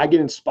one thing. I get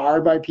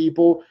inspired by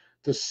people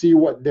to see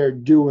what they're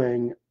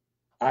doing.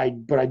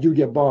 But I do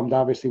get bummed,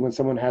 obviously, when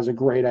someone has a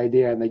great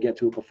idea and they get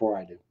to it before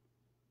I do.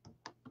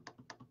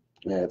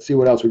 Yeah, let's see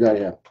what else we got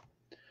here.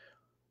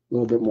 A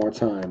little bit more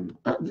time.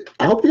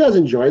 I hope you guys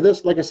enjoy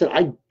this. Like I said,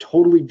 I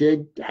totally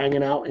dig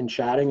hanging out and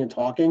chatting and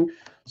talking.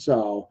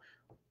 So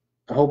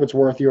I hope it's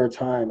worth your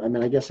time. I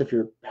mean, I guess if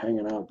you're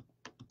hanging out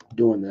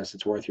doing this,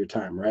 it's worth your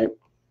time, right?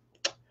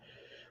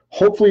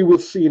 Hopefully we'll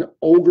see an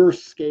ogre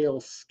scale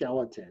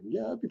skeleton.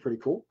 Yeah, that'd be pretty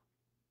cool.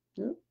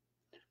 Yeah.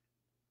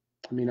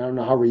 I mean, I don't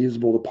know how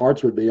reusable the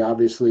parts would be.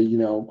 Obviously, you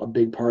know, a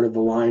big part of the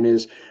line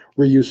is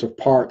reuse of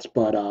parts,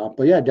 but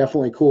yeah,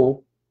 definitely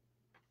cool.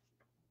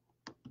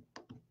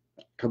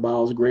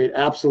 Cabal's great.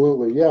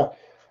 Absolutely. Yeah.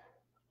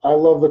 I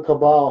love the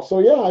Cabal. So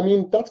yeah, I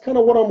mean, that's kind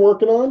of what I'm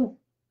working on.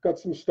 Got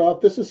some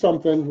stuff. This is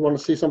something, you want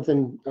to see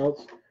something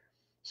else?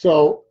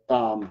 So,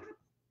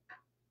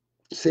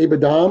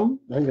 Sabadam,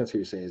 I think that's how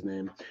you say his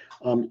name.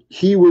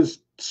 He was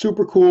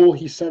super cool.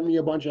 He sent me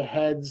a bunch of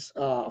heads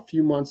a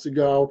few months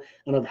ago,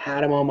 and I've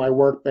had him on my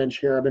workbench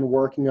here. I've been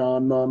working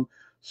on them.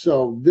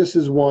 So this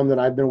is one that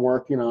I've been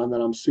working on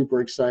that I'm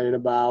super excited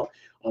about.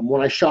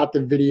 When I shot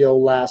the video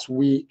last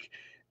week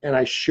and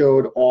I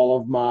showed all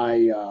of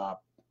my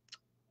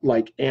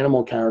like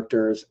animal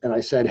characters, and I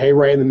said, hey,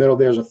 right in the middle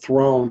there's a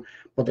throne,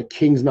 but the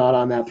king's not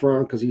on that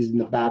throne because he's in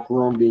the back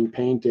room being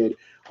painted.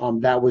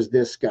 That was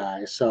this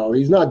guy. So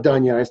he's not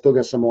done yet. I still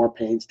got some more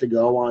paints to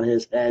go on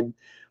his head,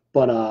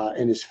 but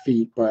and his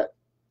feet, but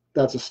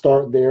that's a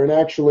start there. And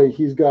actually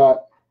he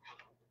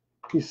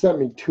sent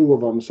me two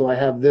of them, so I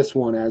have this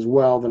one as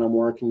well that I'm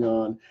working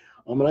on.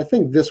 And I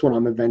think this one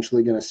I'm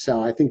eventually going to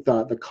sell. I think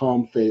the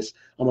calm face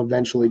I'm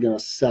eventually going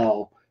to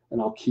sell,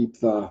 and I'll keep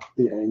the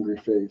angry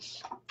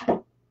face.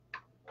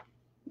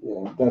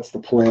 Yeah, that's the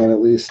plan,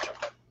 at least.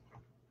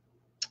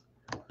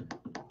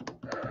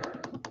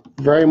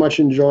 Very much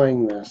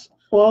enjoying this.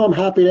 Well, I'm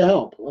happy to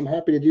help. I'm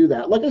happy to do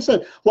that. Like I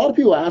said, a lot of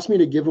people ask me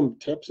to give them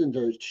tips and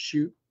to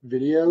shoot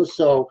videos.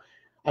 So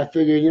I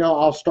figure, you know,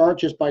 I'll start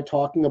just by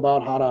talking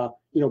about how to,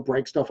 you know,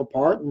 break stuff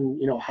apart and,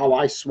 you know, how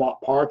I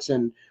swap parts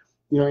and,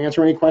 you know,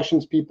 answer any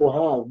questions people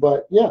have.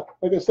 But yeah,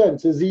 like I said,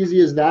 it's as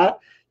easy as that.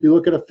 You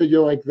look at a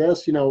figure like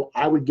this, you know,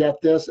 I would get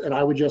this and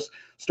I would just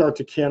start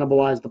to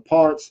cannibalize the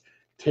parts,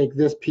 take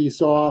this piece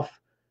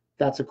off.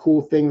 That's a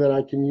cool thing that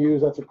I can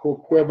use. That's a cool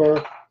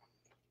quiver.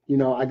 You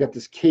know, I got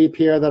this cape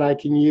here that I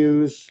can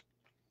use.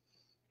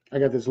 I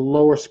got this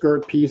lower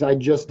skirt piece. I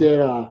just did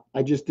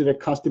a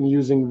custom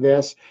using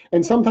this.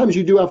 And sometimes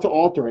you do have to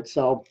alter it.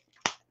 So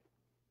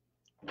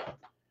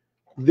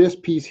this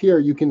piece here,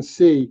 you can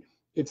see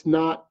it's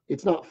not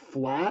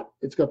flat.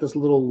 It's got this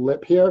little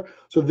lip here.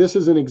 So this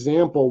is an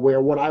example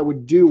where what I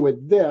would do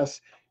with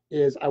this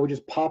is I would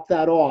just pop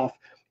that off.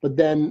 But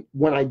then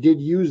when I did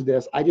use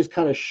this, I just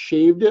kind of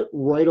shaved it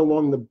right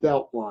along the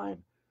belt line.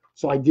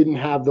 So I didn't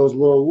have those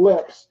little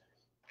lips.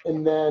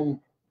 And then,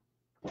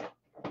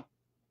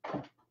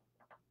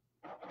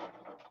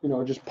 you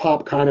know, just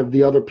pop kind of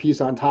the other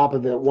piece on top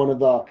of it, one of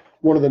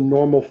the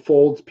normal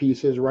folds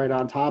pieces right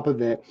on top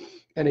of it.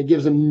 And it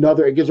gives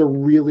a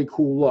really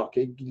cool look.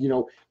 It, you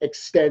know,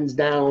 extends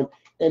down,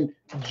 and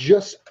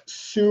just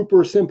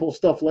super simple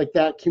stuff like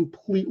that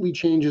completely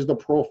changes the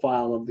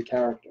profile of the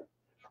character.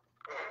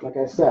 Like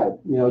I said,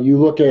 you know, you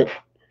look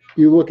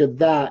at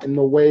that and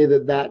the way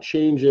that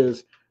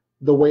changes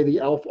the way the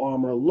elf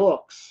armor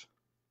looks.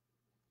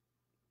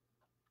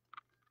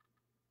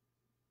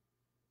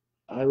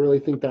 I really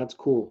think that's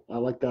cool. I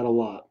like that a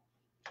lot.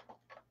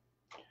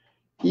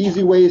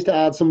 Easy ways to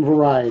add some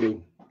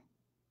variety.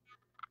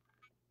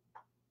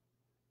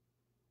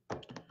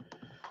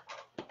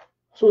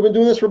 So we've been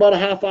doing this for about a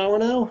half hour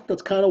now.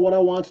 That's kind of what I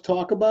want to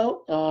talk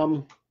about.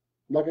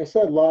 Like I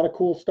said, a lot of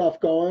cool stuff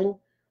going.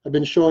 I've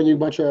been showing you a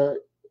bunch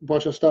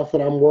of stuff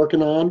that I'm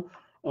working on.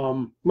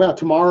 Well,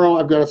 tomorrow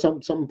I've got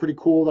something pretty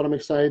cool that I'm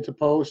excited to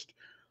post.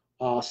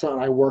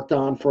 Something I worked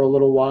on for a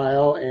little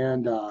while,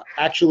 and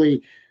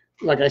actually,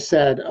 like I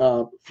said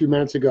a few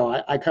minutes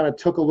ago, I kind of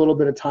took a little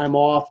bit of time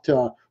off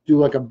to do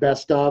like a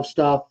best of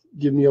stuff,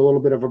 give me a little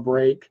bit of a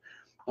break,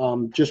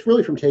 just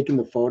really from taking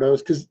the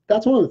photos, because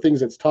that's one of the things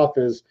that's tough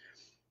is,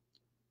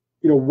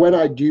 you know, when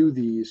I do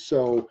these.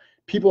 So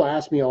people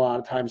ask me a lot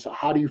of times, so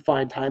how do you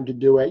find time to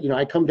do it? You know,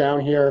 I come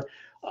down here,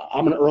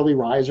 I'm an early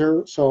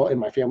riser, so, and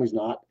my family's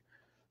not.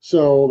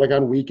 So like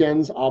on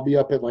weekends, I'll be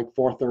up at like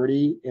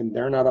 4:30 and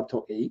they're not up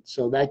till 8.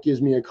 So that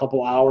gives me a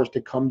couple hours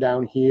to come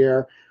down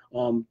here,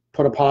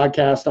 put a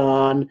podcast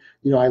on.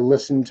 You know, I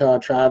listen to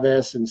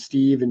Travis and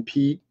Steve and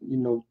Pete, you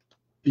know,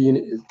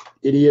 being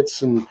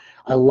idiots, and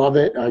I love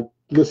it. I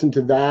listen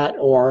to that,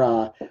 or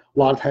a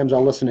lot of times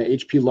I'll listen to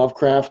H.P.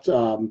 Lovecraft,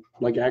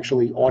 like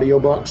actually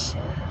audiobooks.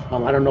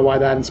 I don't know why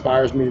that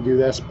inspires me to do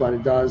this, but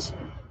it does.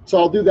 So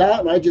I'll do that,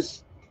 and I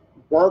just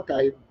work.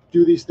 I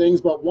do these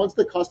things, but once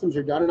the customs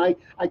are done, and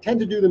I tend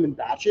to do them in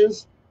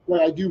batches,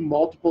 where I do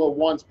multiple at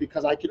once,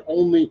 because I can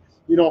only,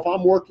 you know, if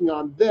I'm working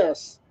on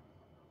this,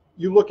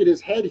 you look at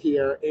his head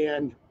here,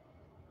 and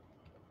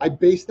I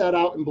base that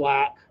out in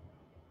black,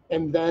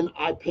 and then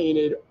I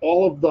painted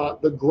all of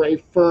the gray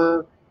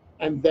fur,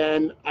 and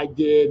then I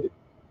did,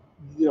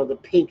 you know, the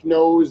pink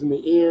nose and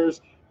the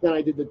ears, then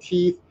I did the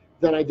teeth,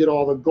 then I did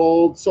all the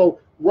gold. So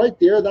right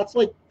there, that's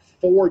like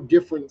 4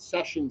 different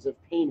sessions of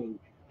painting.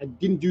 I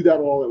didn't do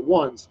that all at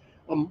once.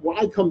 When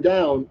I come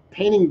down,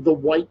 painting the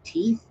white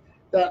teeth,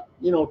 that,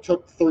 you know,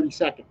 took 30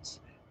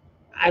 seconds.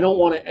 I don't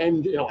want to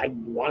end, you know, I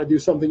want to do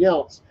something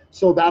else.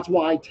 So that's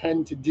why I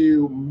tend to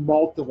do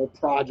multiple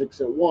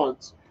projects at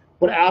once.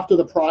 But after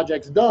the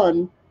project's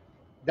done,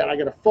 then I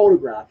got to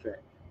photograph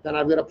it. Then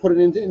I've got to put it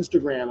into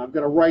Instagram. I've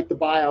got to write the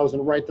bios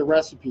and write the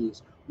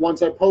recipes.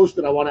 Once I post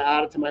it, I want to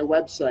add it to my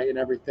website and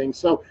everything.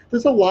 So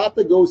there's a lot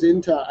that goes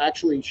into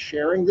actually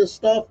sharing this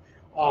stuff,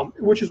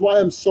 which is why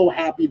I'm so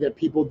happy that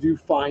people do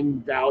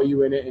find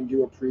value in it and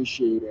do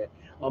appreciate it.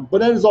 But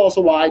that is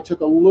also why I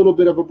took a little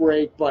bit of a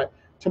break. But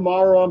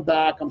tomorrow I'm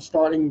back. I'm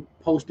starting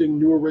posting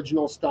new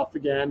original stuff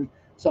again.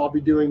 So I'll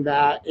be doing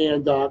that.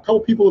 And a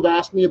couple people have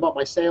asked me about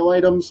my sale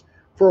items.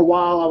 For a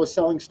while, I was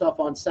selling stuff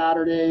on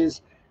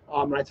Saturdays.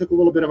 And I took a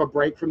little bit of a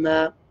break from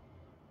that,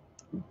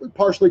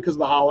 partially because of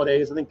the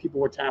holidays. I think people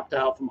were tapped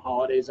out from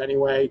holidays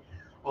anyway.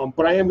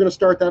 But I am going to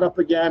start that up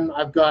again.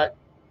 I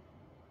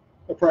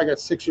probably got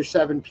 6 or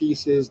 7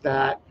 pieces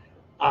that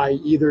I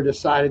either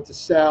decided to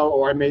sell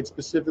or I made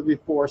specifically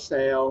for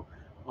sale.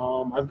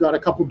 I've got a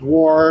couple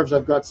dwarves.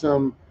 I've got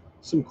some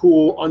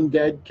cool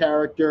undead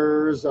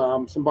characters,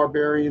 some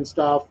barbarian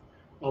stuff,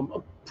 a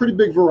pretty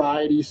big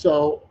variety.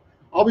 So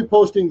I'll be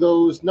posting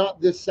those, not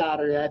this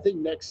Saturday. I think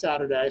next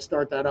Saturday I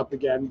start that up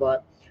again,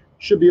 but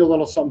should be a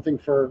little something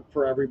for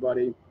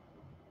everybody.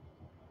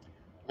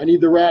 I need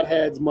the rat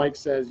heads, Mike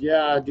says.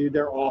 Yeah, dude,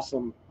 they're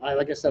awesome.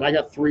 Like I said, I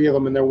got 3 of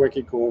them, and they're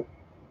wicked cool.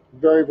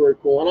 Very, very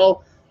cool.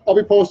 And I'll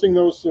be posting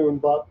those soon.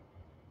 But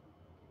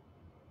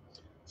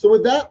so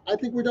with that, I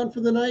think we're done for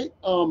the night.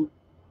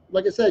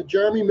 Like I said,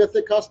 Jeremy,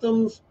 Mythic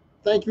Customs,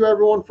 thank you,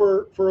 everyone,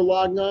 for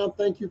logging on.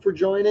 Thank you for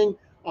joining.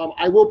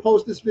 I will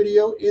post this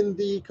video in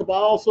the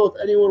Cabal, so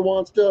if anyone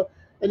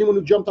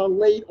who jumped on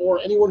late or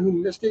anyone who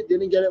missed it,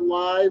 didn't get it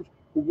live,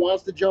 who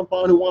wants to jump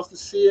on, who wants to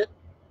see it,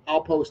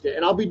 I'll post it.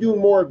 And I'll be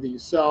doing more of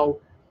these, so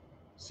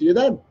see you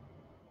then.